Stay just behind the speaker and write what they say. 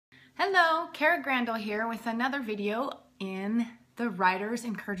Hello, Kara Grandel here with another video in the Writer's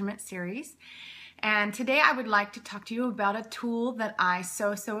Encouragement series. And today I would like to talk to you about a tool that I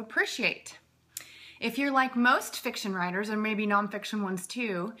so appreciate. If you're like most fiction writers, or maybe nonfiction ones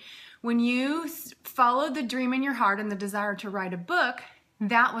too, when you followed the dream in your heart and the desire to write a book,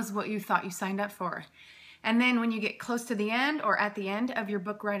 that was what you thought you signed up for. And then when you get close to the end or at the end of your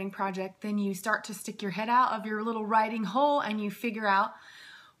book writing project, then you start to stick your head out of your little writing hole and you figure out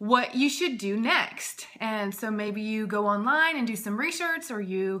what you should do next. And so maybe you go online and do some research, or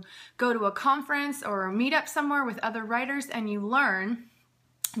you go to a conference or a meetup somewhere with other writers and you learn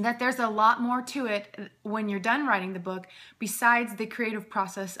that there's a lot more to it when you're done writing the book besides the creative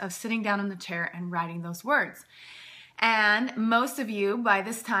process of sitting down in the chair and writing those words. And most of you by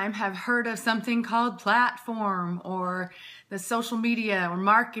this time have heard of something called platform or the social media or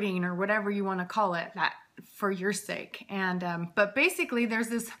marketing or whatever you want to call it, that for your sake. And but basically there's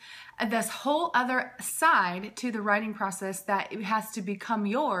this whole other side to the writing process that it has to become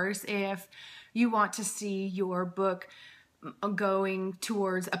yours if you want to see your book going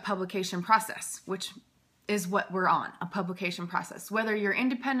towards a publication process, which is what we're on, a publication process. Whether you're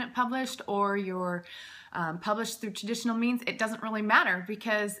independent published or you're published through traditional means, it doesn't really matter,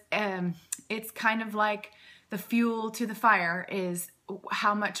 because it's kind of like the fuel to the fire is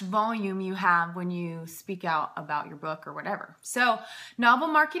how much volume you have when you speak out about your book or whatever. So Novel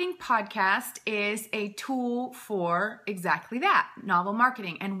Marketing Podcast is a tool for exactly that, novel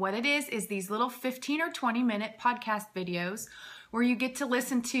marketing. And what it is these little 15 or 20 minute podcast videos where you get to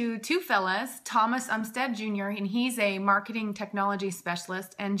listen to two fellas, Thomas Umstead Jr., and he's a marketing technology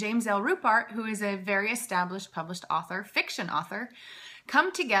specialist, and James L. Rupert, who is a very established published author, fiction author,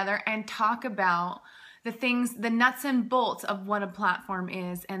 come together and talk about the things, the nuts and bolts of what a platform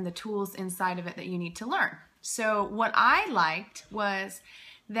is and the tools inside of it that you need to learn. So what I liked was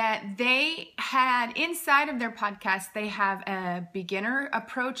that they had inside of their podcast, they have a beginner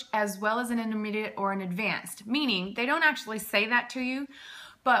approach as well as an intermediate or an advanced, meaning they don't actually say that to you,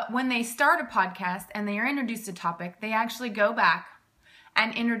 but when they start a podcast and they are introduced to a topic, they actually go back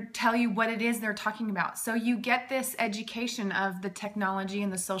and tell you what it is they're talking about. So you get this education of the technology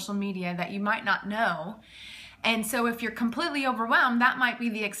and the social media that you might not know. And so if you're completely overwhelmed, that might be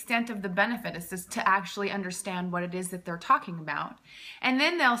the extent of the benefit, is just to actually understand what it is that they're talking about. And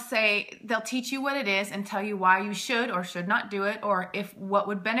then they'll teach you what it is and tell you why you should or should not do it, or what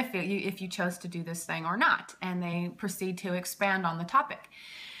would benefit you if you chose to do this thing or not. And they proceed to expand on the topic.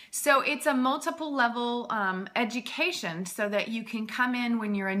 So it's a multiple level education, so that you can come in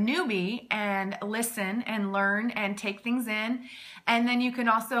when you're a newbie and listen and learn and take things in. And then you can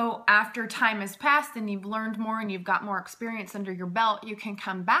also, after time has passed and you've learned more and you've got more experience under your belt, you can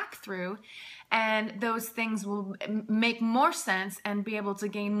come back through and those things will make more sense and be able to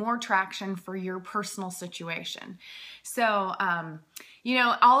gain more traction for your personal situation. So, you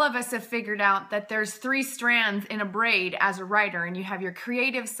know, all of us have figured out that there's 3 strands in a braid as a writer, and you have your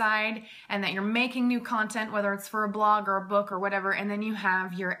creative side, and that you're making new content, whether it's for a blog or a book or whatever, and then you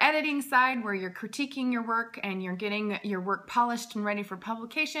have your editing side where you're critiquing your work and you're getting your work polished and ready for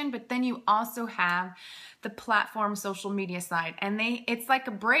publication, but then you also have the platform social media side, and it's like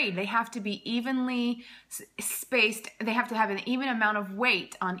a braid. They have to be evenly spaced. They have to have an even amount of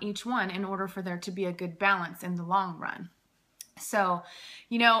weight on each one in order for there to be a good balance in the long run. So,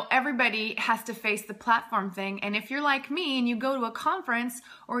 you know, everybody has to face the platform thing. And if you're like me and you go to a conference,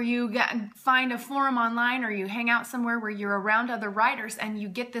 or you find a forum online, or you hang out somewhere where you're around other writers and you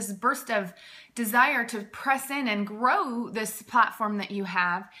get this burst of desire to press in and grow this platform that you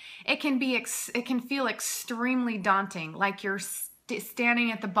have, it can feel extremely daunting, like you're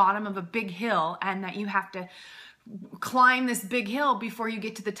standing at the bottom of a big hill and that you have to climb this big hill before you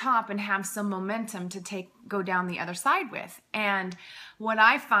get to the top and have some momentum to go down the other side with. And what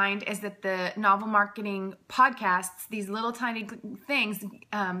I find is that the novel marketing podcasts, these little tiny things,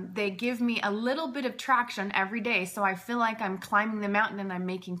 they give me a little bit of traction every day, so I feel like I'm climbing the mountain and I'm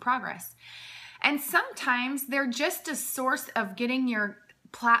making progress. And sometimes they're just a source of getting your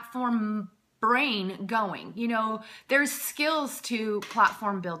platform brain going. You know, there's skills to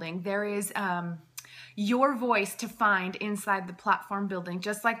platform building. There is your voice to find inside the platform building,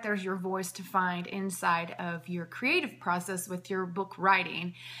 just like there's your voice to find inside of your creative process with your book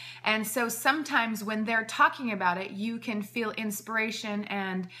writing. And so sometimes when they're talking about it, you can feel inspiration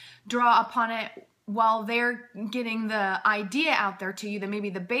and draw upon it while they're getting the idea out there to you, maybe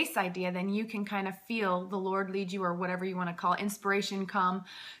the base idea. Then you can kind of feel the Lord lead you, or whatever you want to call it, inspiration come,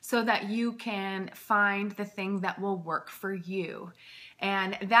 so that you can find the thing that will work for you.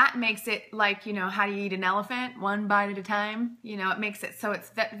 And that makes it like, you know, how do you eat an elephant? One bite at a time. You know, it makes it so it's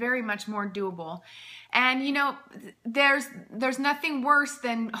that very much more doable. And, you know, there's nothing worse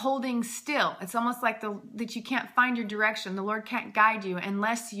than holding still. It's almost like that you can't find your direction. The Lord can't guide you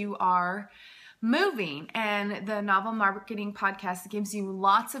unless you are moving. And the Novel Marketing Podcast gives you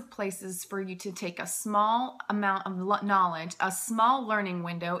lots of places for you to take a small amount of knowledge, a small learning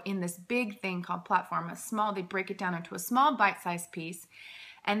window in this big thing called platform. They break it down into a small bite-sized piece,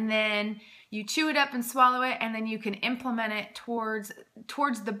 and then you chew it up and swallow it, and then you can implement it towards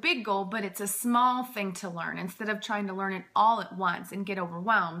the big goal, but it's a small thing to learn. Instead of trying to learn it all at once and get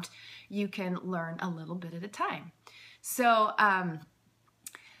overwhelmed, you can learn a little bit at a time. So,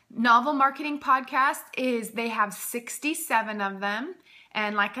 Novel Marketing Podcast they have 67 of them.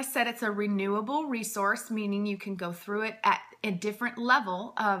 And like I said, it's a renewable resource, meaning you can go through it at a different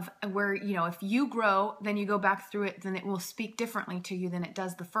level of where, you know, if you grow, then you go back through it, then it will speak differently to you than it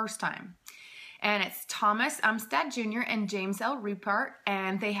does the first time. And it's Thomas Umstattd Jr. and James L. Rupert,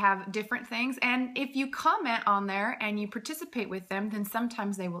 and they have different things. And if you comment on there and you participate with them, then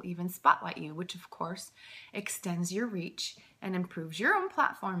sometimes they will even spotlight you, which of course extends your reach and improves your own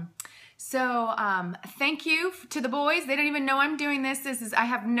platform. So thank you to the boys. They don't even know I'm doing this. I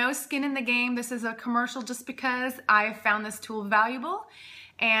have no skin in the game. This is a commercial just because I found this tool valuable,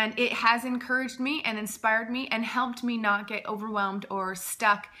 and it has encouraged me and inspired me and helped me not get overwhelmed or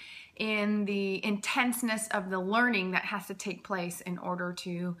stuck in the intenseness of the learning that has to take place in order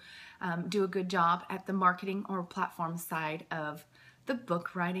to do a good job at the marketing or platform side of the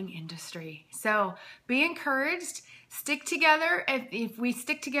book writing industry. So be encouraged, stick together. If we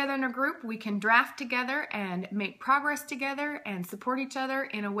stick together in a group, we can draft together and make progress together and support each other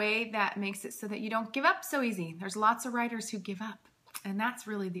in a way that makes it so that you don't give up so easy. There's lots of writers who give up, and that's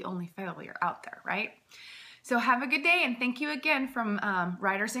really the only failure out there, right? So have a good day, and thank you again from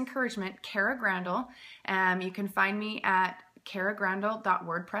Writer's Encouragement, Kara Grandel. You can find me at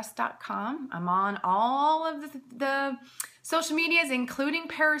karagrandel.wordpress.com. I'm on all of the social medias, including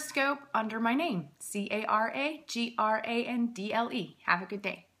Periscope, under my name, CaraGrandle. Have a good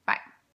day.